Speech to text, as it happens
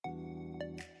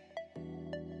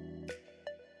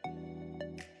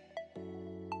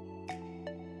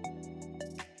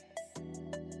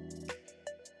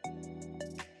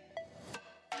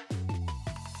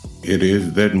It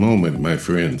is that moment, my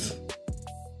friends.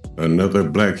 Another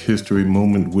Black History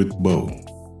moment with Bo.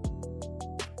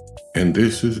 And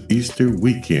this is Easter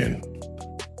weekend,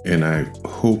 and I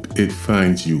hope it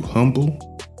finds you humble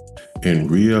and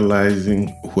realizing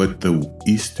what the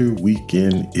Easter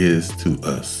weekend is to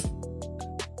us.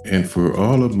 And for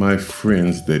all of my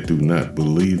friends that do not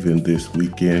believe in this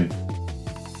weekend,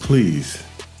 please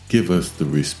give us the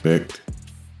respect.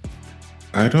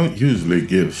 I don't usually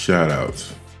give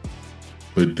shout-outs,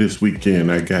 but this weekend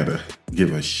I gotta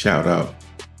give a shout-out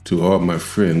to all my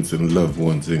friends and loved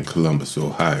ones in Columbus,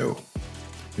 Ohio,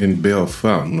 in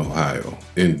Bellefontaine, Ohio,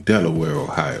 in Delaware,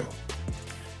 Ohio,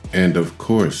 and of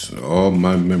course, all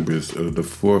my members of the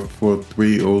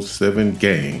 44307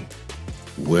 gang,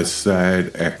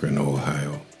 Westside, Akron,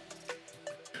 Ohio.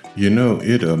 You know,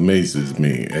 it amazes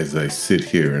me as I sit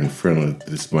here in front of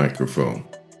this microphone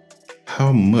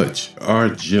how much our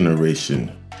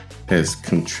generation has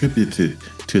contributed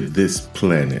to this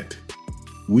planet.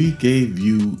 We gave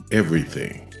you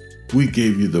everything. We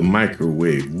gave you the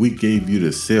microwave. We gave you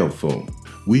the cell phone.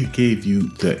 We gave you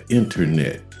the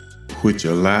internet, which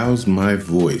allows my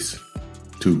voice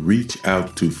to reach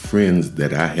out to friends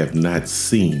that I have not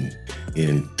seen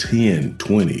in 10,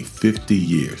 20, 50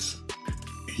 years.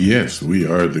 Yes, we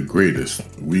are the greatest.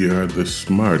 We are the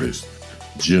smartest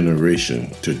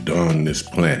generation to dawn this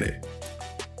planet.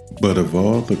 But of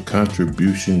all the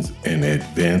contributions and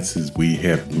advances we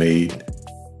have made,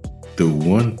 the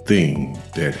one thing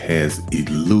that has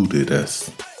eluded us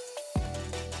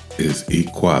is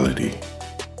equality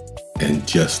and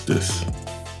justice.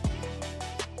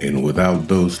 And without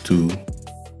those two,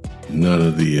 none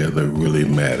of the other really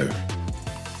matter.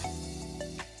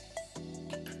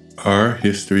 Our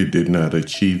history did not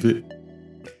achieve it,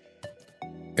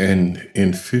 and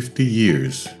in 50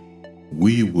 years,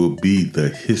 we will be the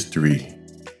history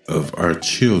of our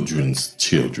children's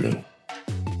children.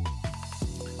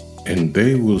 And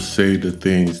they will say the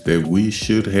things that we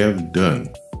should have done,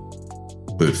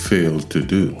 but failed to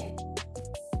do.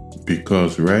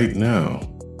 Because right now,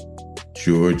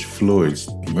 George Floyd's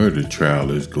murder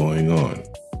trial is going on.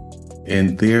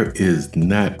 And there is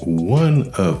not one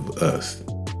of us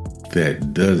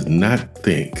that does not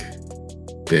think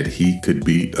that he could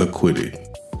be acquitted.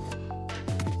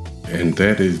 And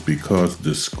that is because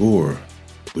the score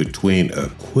between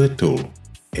acquittal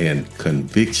and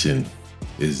conviction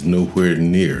is nowhere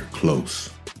near close.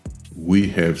 We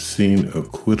have seen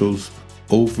acquittals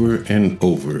over and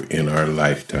over in our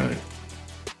lifetime.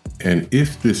 And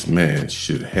if this man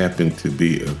should happen to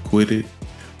be acquitted,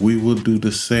 we will do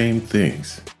the same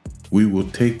things. We will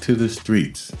take to the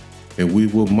streets, and we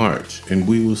will march, and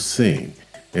we will sing,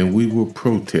 and we will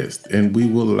protest, and we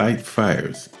will light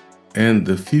fires. And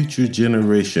the future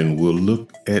generation will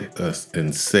look at us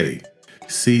and say,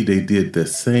 see, they did the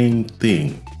same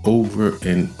thing over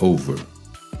and over.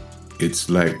 It's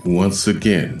like once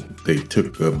again, they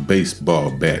took a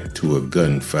baseball bat to a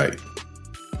gunfight.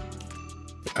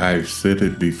 I've said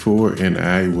it before and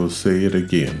I will say it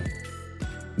again.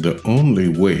 The only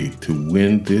way to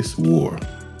win this war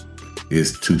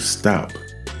is to stop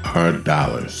our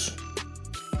dollars.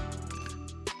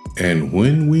 And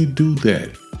when we do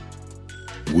that,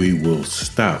 we will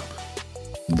stop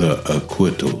the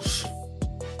acquittals.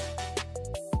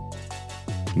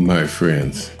 My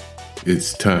friends,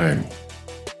 it's time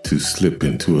to slip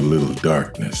into a little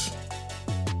darkness.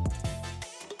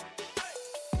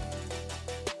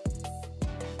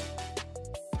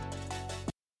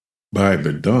 By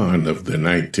the dawn of the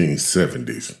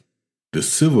 1970s, the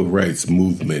civil rights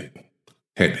movement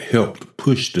had helped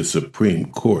push the Supreme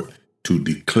Court to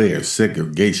declare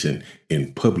segregation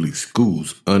in public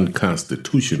schools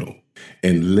unconstitutional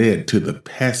and led to the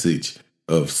passage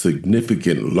of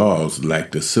significant laws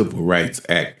like the Civil Rights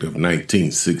Act of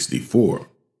 1964,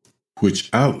 which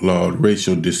outlawed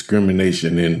racial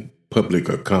discrimination in public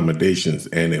accommodations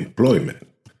and employment.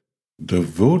 The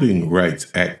Voting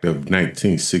Rights Act of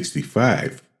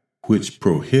 1965, which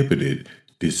prohibited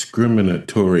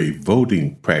discriminatory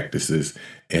voting practices,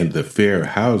 and the Fair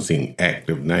Housing Act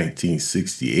of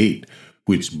 1968,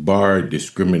 which barred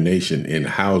discrimination in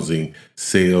housing,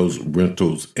 sales,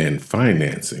 rentals, and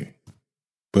financing.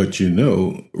 But you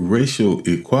know, racial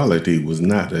equality was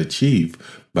not achieved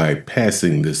by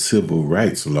passing the civil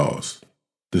rights laws.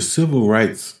 The civil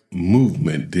rights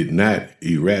movement did not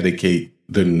eradicate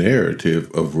the narrative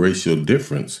of racial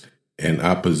difference, and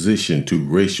opposition to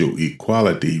racial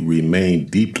equality remained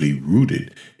deeply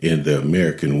rooted in the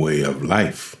American way of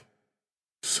life.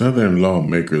 Southern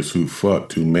lawmakers who fought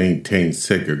to maintain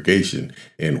segregation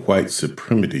and white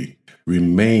supremacy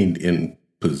remained in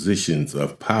positions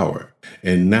of power,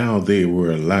 and now they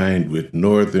were aligned with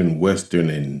Northern, Western,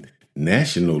 and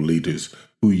national leaders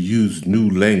who used new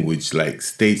language like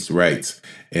states' rights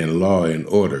and law and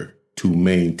order to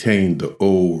maintain the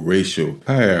old racial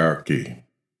hierarchy.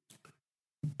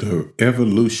 The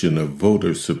evolution of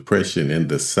voter suppression in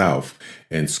the South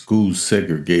and schools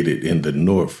segregated in the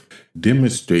North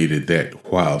demonstrated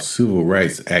that while civil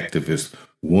rights activists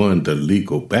won the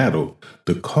legal battle,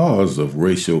 the cause of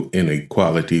racial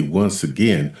inequality once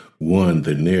again won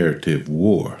the narrative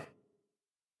war.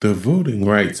 The Voting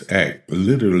Rights Act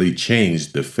literally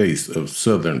changed the face of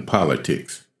Southern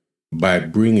politics by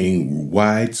bringing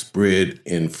widespread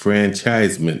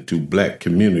enfranchisement to Black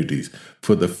communities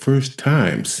for the first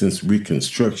time since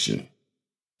Reconstruction.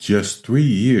 Just 3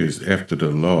 years after the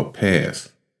law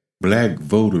passed, Black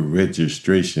voter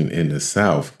registration in the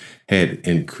South had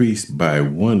increased by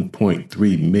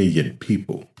 1.3 million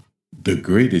people. The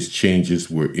greatest changes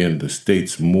were in the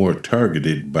states more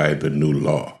targeted by the new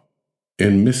law.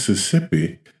 In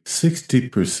Mississippi,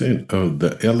 60% of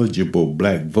the eligible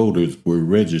Black voters were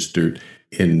registered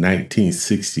in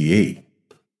 1968,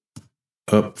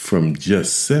 up from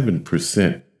just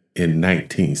 7% in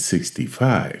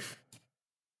 1965.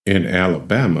 In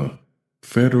Alabama,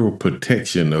 federal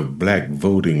protection of Black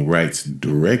voting rights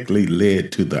directly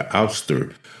led to the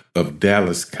ouster of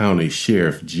Dallas County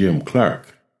Sheriff Jim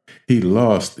Clark. He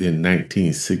lost in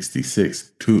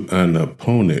 1966 to an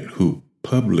opponent who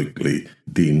publicly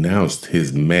denounced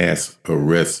his mass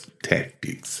arrest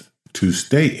tactics. To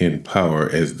stay in power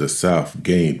as the South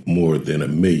gained more than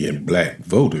 1 million Black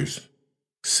voters,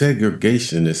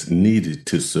 segregationists needed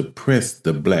to suppress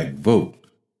the Black vote,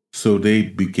 so they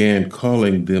began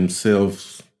calling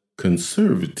themselves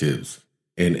conservatives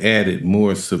and added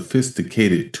more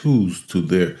sophisticated tools to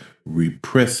their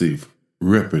repressive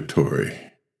repertoire.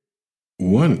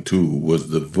 One tool was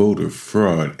the voter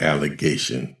fraud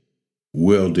allegation,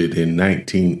 wielded in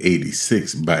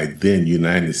 1986 by then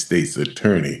United States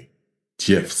Attorney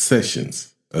Jeff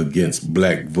Sessions against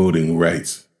Black voting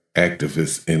rights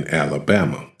activists in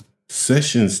Alabama.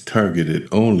 Sessions targeted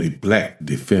only Black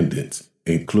defendants,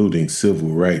 including civil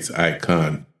rights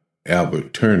icon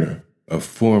Albert Turner, a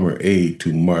former aide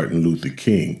to Martin Luther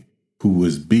King, who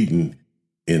was beaten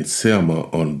in Selma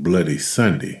on Bloody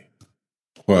Sunday.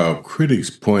 While critics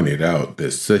pointed out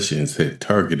that Sessions had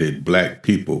targeted Black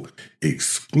people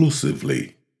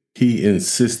exclusively, he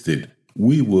insisted,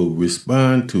 "We will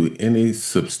respond to any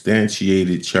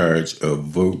substantiated charge of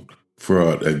vote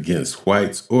fraud against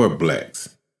whites or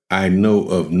Blacks. I know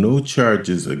of no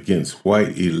charges against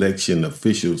white election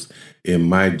officials in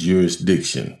my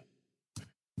jurisdiction."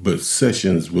 But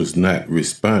Sessions was not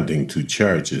responding to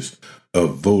charges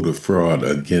of voter fraud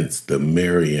against the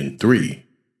Marion Three.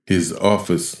 His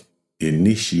office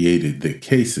initiated the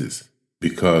cases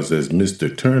because, as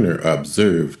Mr. Turner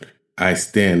observed, "I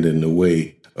stand in the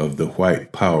way of the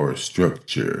white power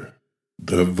structure."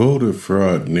 The voter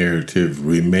fraud narrative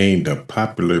remained a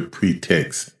popular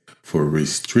pretext for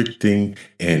restricting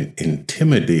and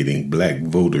intimidating Black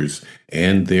voters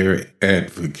and their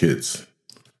advocates.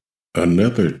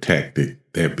 Another tactic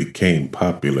that became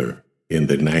popular in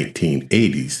the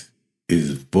 1980s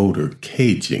is voter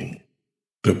caging.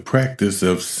 The practice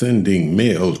of sending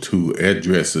mail to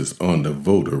addresses on the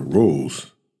voter rolls,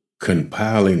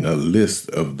 compiling a list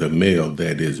of the mail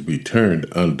that is returned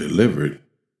undelivered,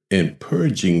 and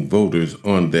purging voters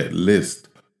on that list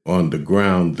on the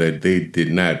ground that they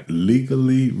did not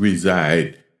legally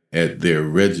reside at their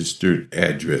registered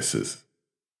addresses.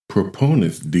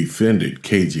 Proponents defended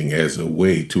caging as a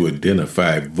way to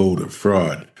identify voter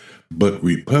fraud, but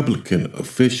Republican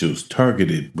officials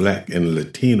targeted Black and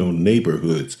Latino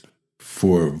neighborhoods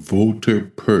for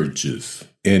voter purges.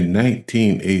 In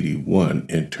 1981,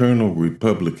 Internal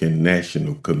Republican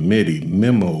National Committee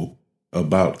memo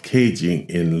about caging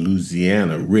in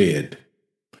Louisiana read,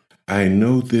 "I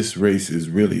know this race is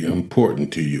really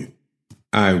important to you.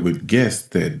 I would guess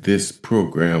that this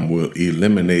program will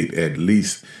eliminate at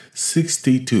least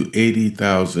 60 to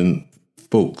 80,000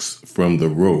 folks from the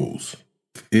rolls.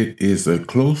 It is a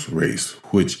close race,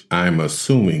 which I'm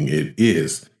assuming it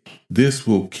is. This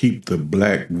will keep the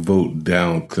Black vote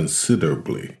down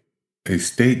considerably." A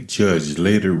state judge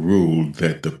later ruled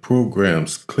that the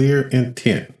program's clear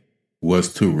intent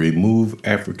was to remove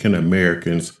African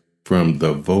Americans from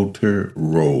the voter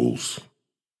rolls.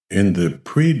 In the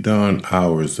pre-dawn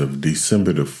hours of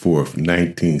December the 4th,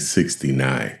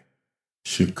 1969,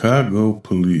 Chicago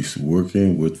police,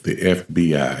 working with the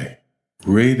FBI,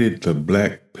 raided the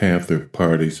Black Panther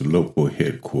Party's local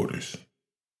headquarters.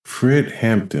 Fred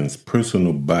Hampton's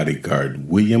personal bodyguard,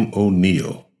 William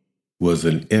O'Neill, was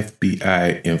an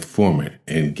FBI informant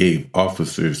and gave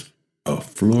officers a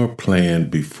floor plan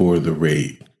before the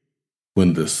raid.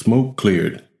 When the smoke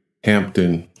cleared,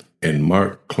 Hampton and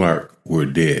Mark Clark were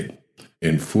dead,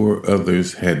 and 4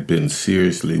 others had been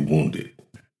seriously wounded.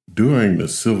 During the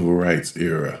Civil Rights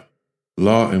era,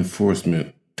 law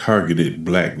enforcement targeted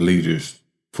black leaders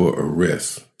for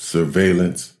arrests,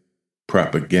 surveillance,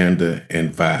 propaganda,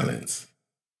 and violence.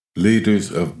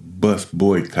 Leaders of bus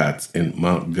boycotts in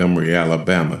Montgomery,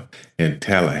 Alabama, and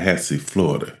Tallahassee,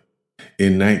 Florida,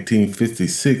 in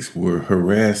 1956 were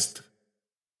harassed,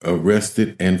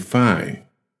 arrested, and fined.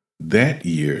 That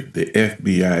year, the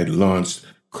FBI launched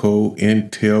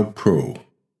COINTELPRO,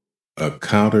 a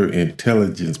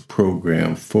counterintelligence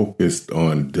program focused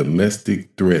on domestic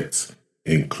threats,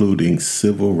 including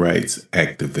civil rights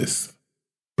activists.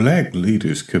 Black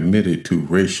leaders committed to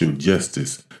racial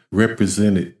justice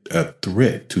represented a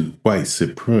threat to white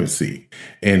supremacy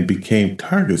and became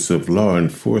targets of law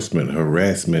enforcement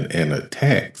harassment and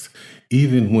attacks,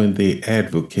 even when they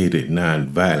advocated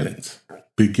nonviolence.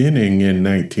 Beginning in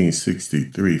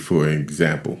 1963, for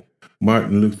example,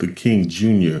 Martin Luther King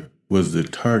Jr. was the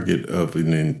target of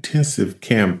an intensive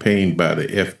campaign by the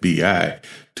FBI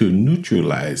to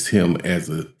neutralize him as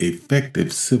an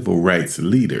effective civil rights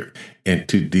leader and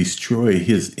to destroy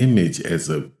his image as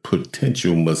a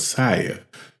potential messiah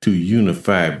to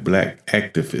unify black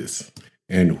activists.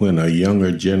 And when a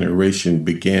younger generation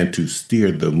began to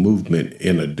steer the movement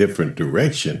in a different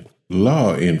direction,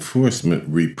 law enforcement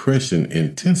repression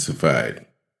intensified.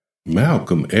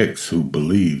 Malcolm X, who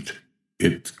believed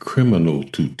it's criminal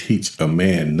to teach a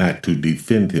man not to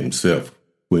defend himself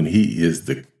when he is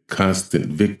the constant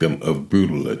victim of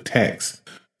brutal attacks,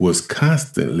 was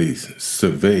constantly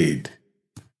surveyed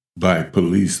by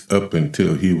police up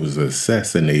until he was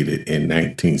assassinated in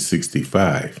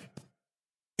 1965.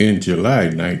 In July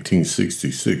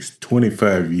 1966,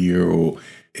 25-year-old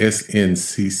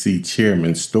SNCC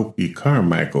Chairman Stokely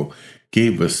Carmichael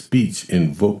gave a speech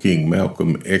invoking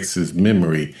Malcolm X's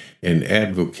memory and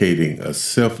advocating a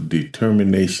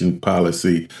self-determination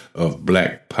policy of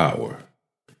black power.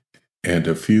 And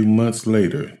a few months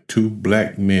later, 2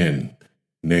 black men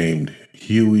named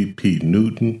Huey P.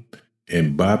 Newton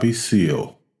and Bobby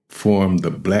Seale formed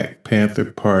the Black Panther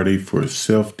Party for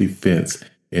Self-Defense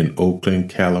in Oakland,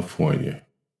 California.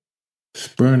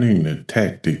 Spurning the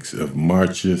tactics of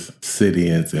marches,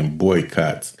 sit-ins, and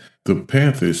boycotts, the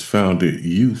Panthers founded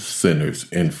youth centers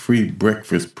and free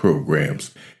breakfast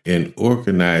programs and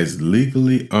organized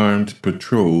legally armed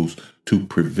patrols to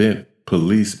prevent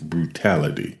police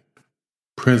brutality.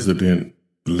 President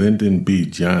Lyndon B.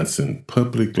 Johnson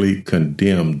publicly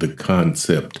condemned the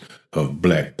concept of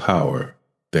black power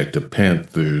that the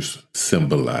Panthers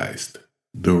symbolized.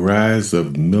 The rise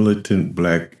of militant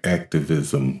black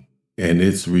activism and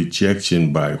its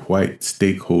rejection by white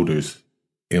stakeholders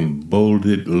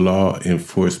emboldened law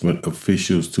enforcement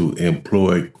officials to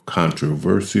employ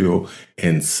controversial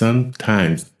and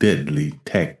sometimes deadly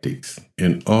tactics.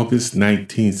 In August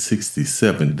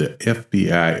 1967, the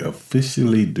FBI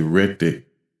officially directed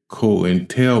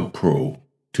COINTELPRO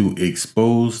to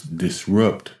expose,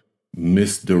 disrupt,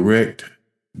 misdirect,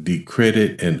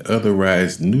 discredit, and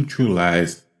otherwise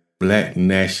neutralize black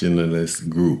nationalist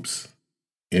groups.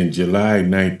 In July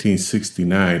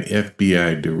 1969,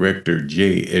 FBI Director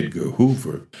J. Edgar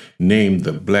Hoover named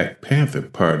the Black Panther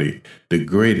Party the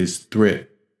greatest threat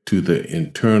to the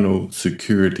internal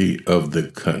security of the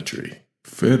country.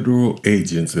 Federal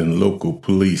agents and local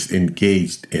police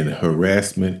engaged in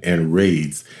harassment and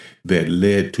raids that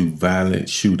led to violent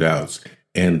shootouts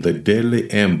and the deadly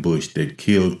ambush that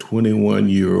killed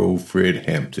 21-year-old Fred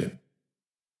Hampton.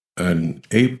 An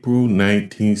April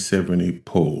 1970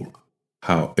 poll,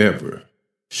 however,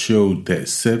 showed that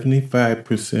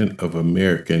 75% of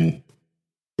Americans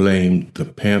blamed the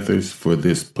Panthers for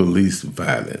this police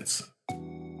violence.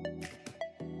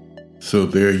 So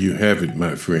there you have it,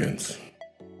 my friends.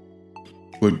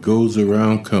 What goes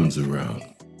around comes around.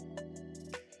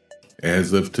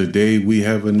 As of today, we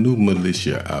have a new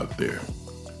militia out there.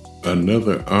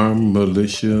 Another armed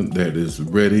militia that is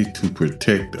ready to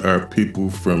protect our people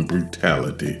from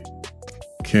brutality.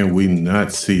 Can we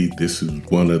not see this is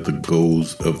one of the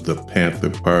goals of the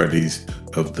Panther parties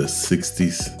of the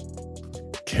 60s?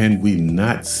 Can we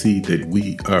not see that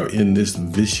we are in this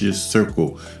vicious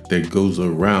circle that goes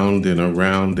around and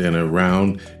around and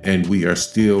around, and we are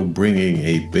still bringing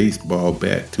a baseball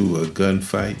bat to a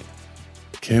gunfight?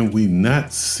 Can we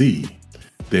not see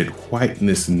that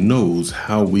whiteness knows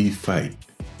how we fight,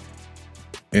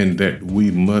 and that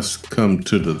we must come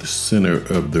to the center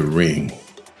of the ring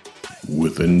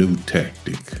with a new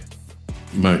tactic?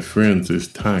 My friends, it's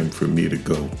time for me to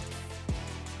go.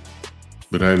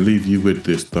 But I leave you with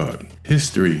this thought.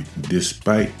 History,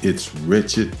 despite its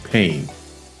wretched pain,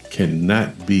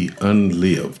 cannot be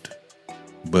unlived,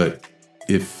 but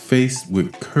if faced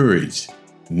with courage,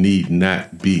 need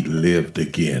not be lived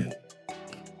again.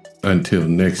 Until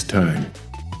next time,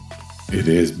 it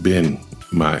has been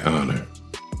my honor.